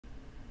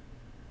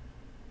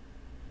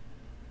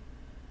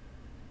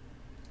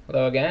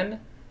Hello again.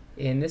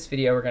 In this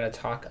video we're going to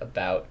talk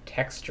about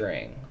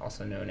texturing,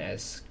 also known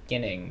as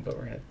skinning, but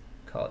we're going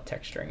to call it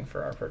texturing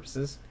for our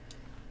purposes.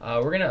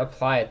 We're going to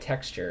apply a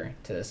texture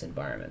to this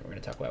environment. We're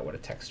going to talk about what a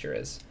texture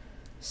is.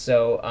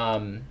 So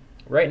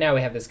right now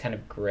we have this kind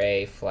of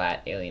gray,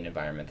 flat alien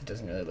environment that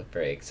doesn't really look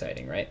very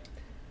exciting, right?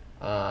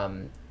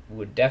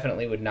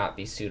 Definitely would not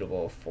be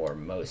suitable for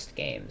most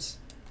games.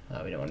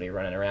 We don't want to be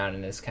running around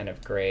in this kind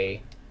of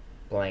gray,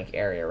 blank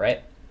area,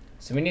 right?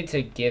 So we need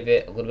to give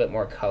it a little bit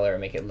more color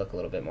and make it look a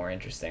little bit more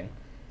interesting.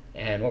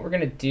 And what we're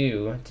going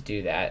to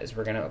do that is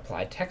we're going to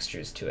apply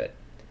textures to it.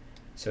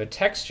 So a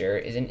texture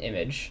is an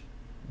image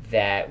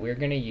that we're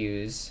going to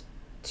use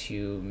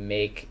to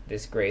make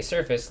this gray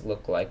surface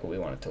look like what we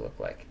want it to look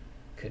like.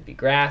 It could be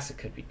grass, it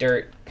could be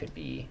dirt, it could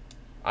be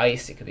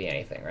ice, it could be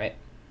anything, right?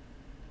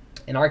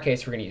 In our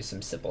case, we're going to use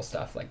some simple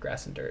stuff like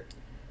grass and dirt.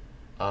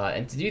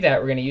 And to do that,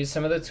 we're going to use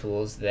some of the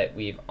tools that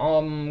we've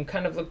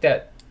kind of looked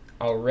at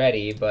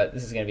already, but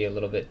this is going to be a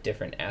little bit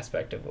different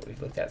aspect of what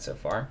we've looked at so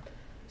far.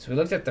 So we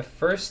looked at the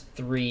first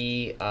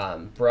three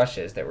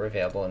brushes that were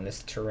available in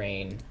this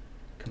terrain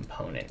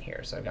component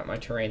here. So I've got my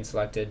terrain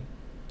selected,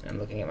 and I'm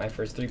looking at my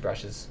first three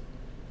brushes.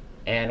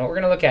 And what we're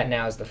going to look at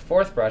now is the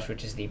fourth brush,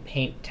 which is the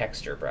paint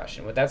texture brush.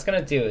 And what that's going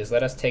to do is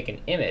let us take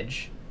an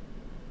image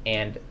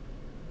and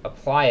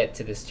apply it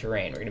to this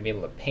terrain. We're going to be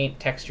able to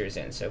paint textures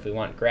in. So if we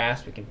want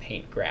grass, we can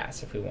paint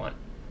grass. If we want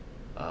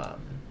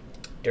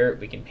dirt,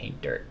 we can paint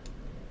dirt.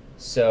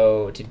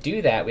 So to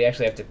do that, we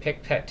actually have to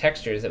pick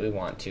textures that we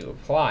want to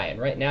apply.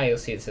 And right now you'll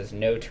see it says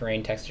no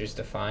terrain textures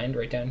defined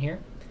right down here.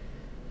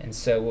 And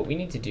so what we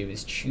need to do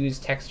is choose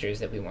textures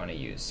that we want to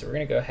use. So we're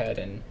going to go ahead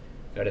and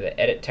go to the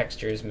Edit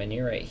Textures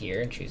menu right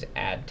here and choose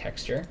Add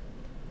Texture.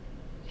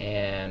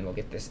 And we'll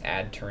get this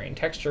Add Terrain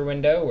Texture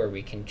window where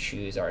we can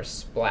choose our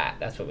splat.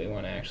 That's what we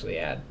want to actually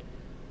add.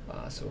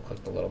 So we'll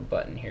click the little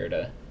button here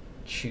to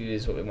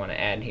choose what we want to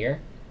add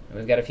here. And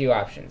we've got a few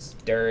options: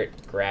 dirt,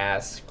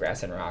 grass,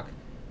 grass and rock.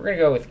 We're going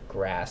to go with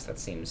grass. That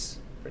seems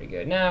pretty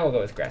good. Now we'll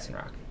go with grass and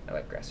rock. I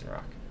like grass and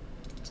rock.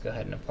 Let's go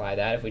ahead and apply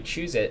that. If we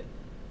choose it,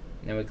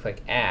 and then we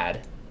click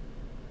Add,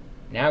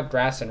 now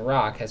grass and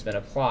rock has been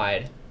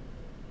applied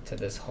to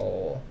this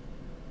whole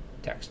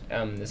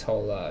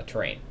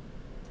terrain.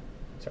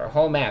 So our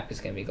whole map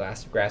is going to be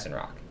grass and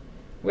rock,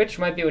 which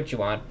might be what you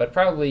want, but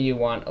probably you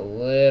want a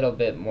little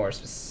bit more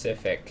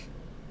specific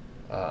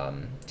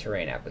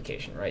terrain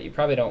application, right? You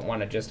probably don't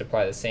want to just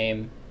apply the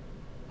same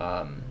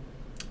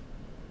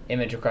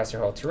image across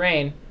your whole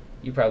terrain.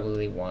 You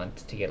probably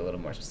want to get a little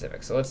more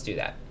specific. So let's do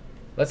that.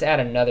 Let's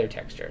add another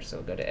texture. So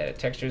we'll go to Edit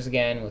Textures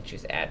again. We'll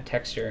choose Add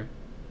Texture.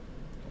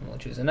 And we'll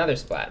choose another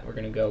splat. We're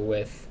going to go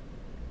with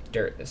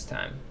dirt this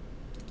time.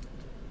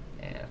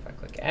 And if I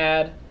click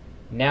Add,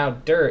 now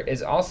dirt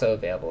is also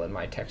available in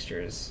my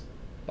textures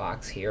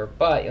box here,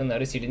 but you'll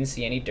notice you didn't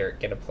see any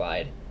dirt get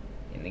applied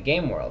in the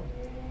game world.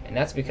 And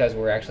that's because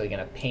we're actually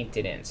going to paint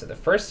it in. So the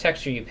first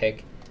texture you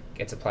pick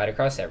gets applied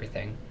across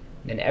everything.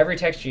 Then every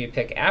texture you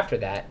pick after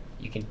that,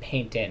 you can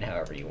paint in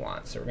however you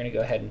want. So we're going to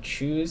go ahead and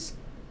choose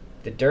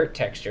the dirt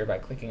texture by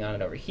clicking on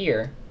it over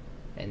here,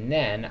 and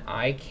then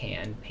I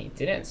can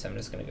paint it in. So I'm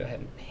just going to go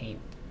ahead and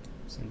paint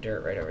some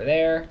dirt right over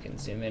there. You can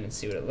zoom in and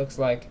see what it looks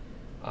like.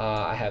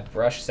 I have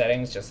brush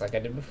settings just like I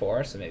did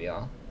before, so maybe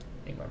I'll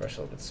make my brush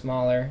a little bit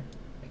smaller.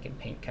 I can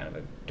paint kind of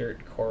a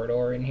dirt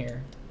corridor in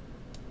here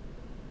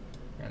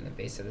around the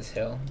base of this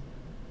hill.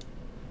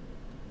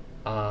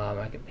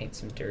 I could paint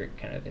some dirt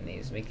kind of in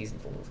these, make these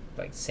little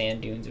like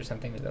sand dunes or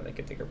something. Maybe I'll make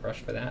a bigger brush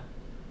for that.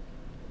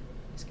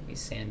 These could be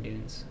sand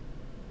dunes.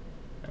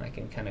 And I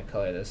can kind of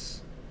color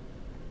this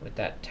with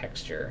that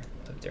texture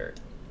of dirt.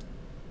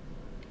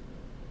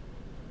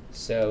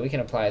 So we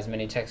can apply as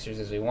many textures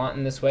as we want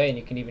in this way, and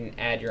you can even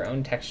add your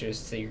own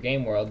textures to your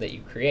game world that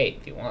you create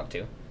if you want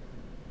to.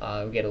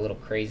 We'll get a little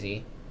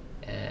crazy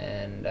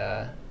and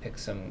pick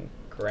some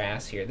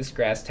grass here. This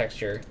grass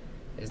texture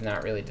is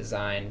not really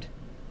designed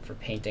for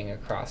painting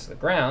across the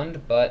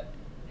ground, but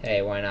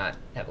hey, why not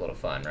have a little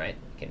fun, right?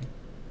 You can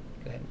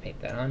go ahead and paint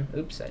that on.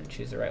 Oops, I didn't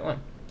choose the right one.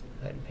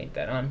 Go ahead and paint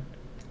that on.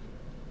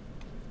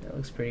 That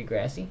looks pretty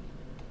grassy.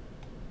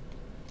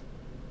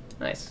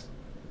 Nice.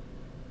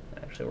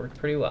 That actually worked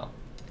pretty well.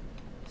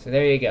 So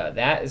there you go.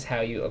 That is how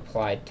you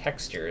apply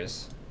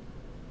textures,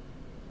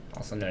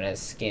 also known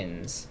as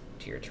skins,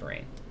 to your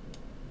terrain.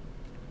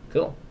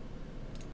 Cool.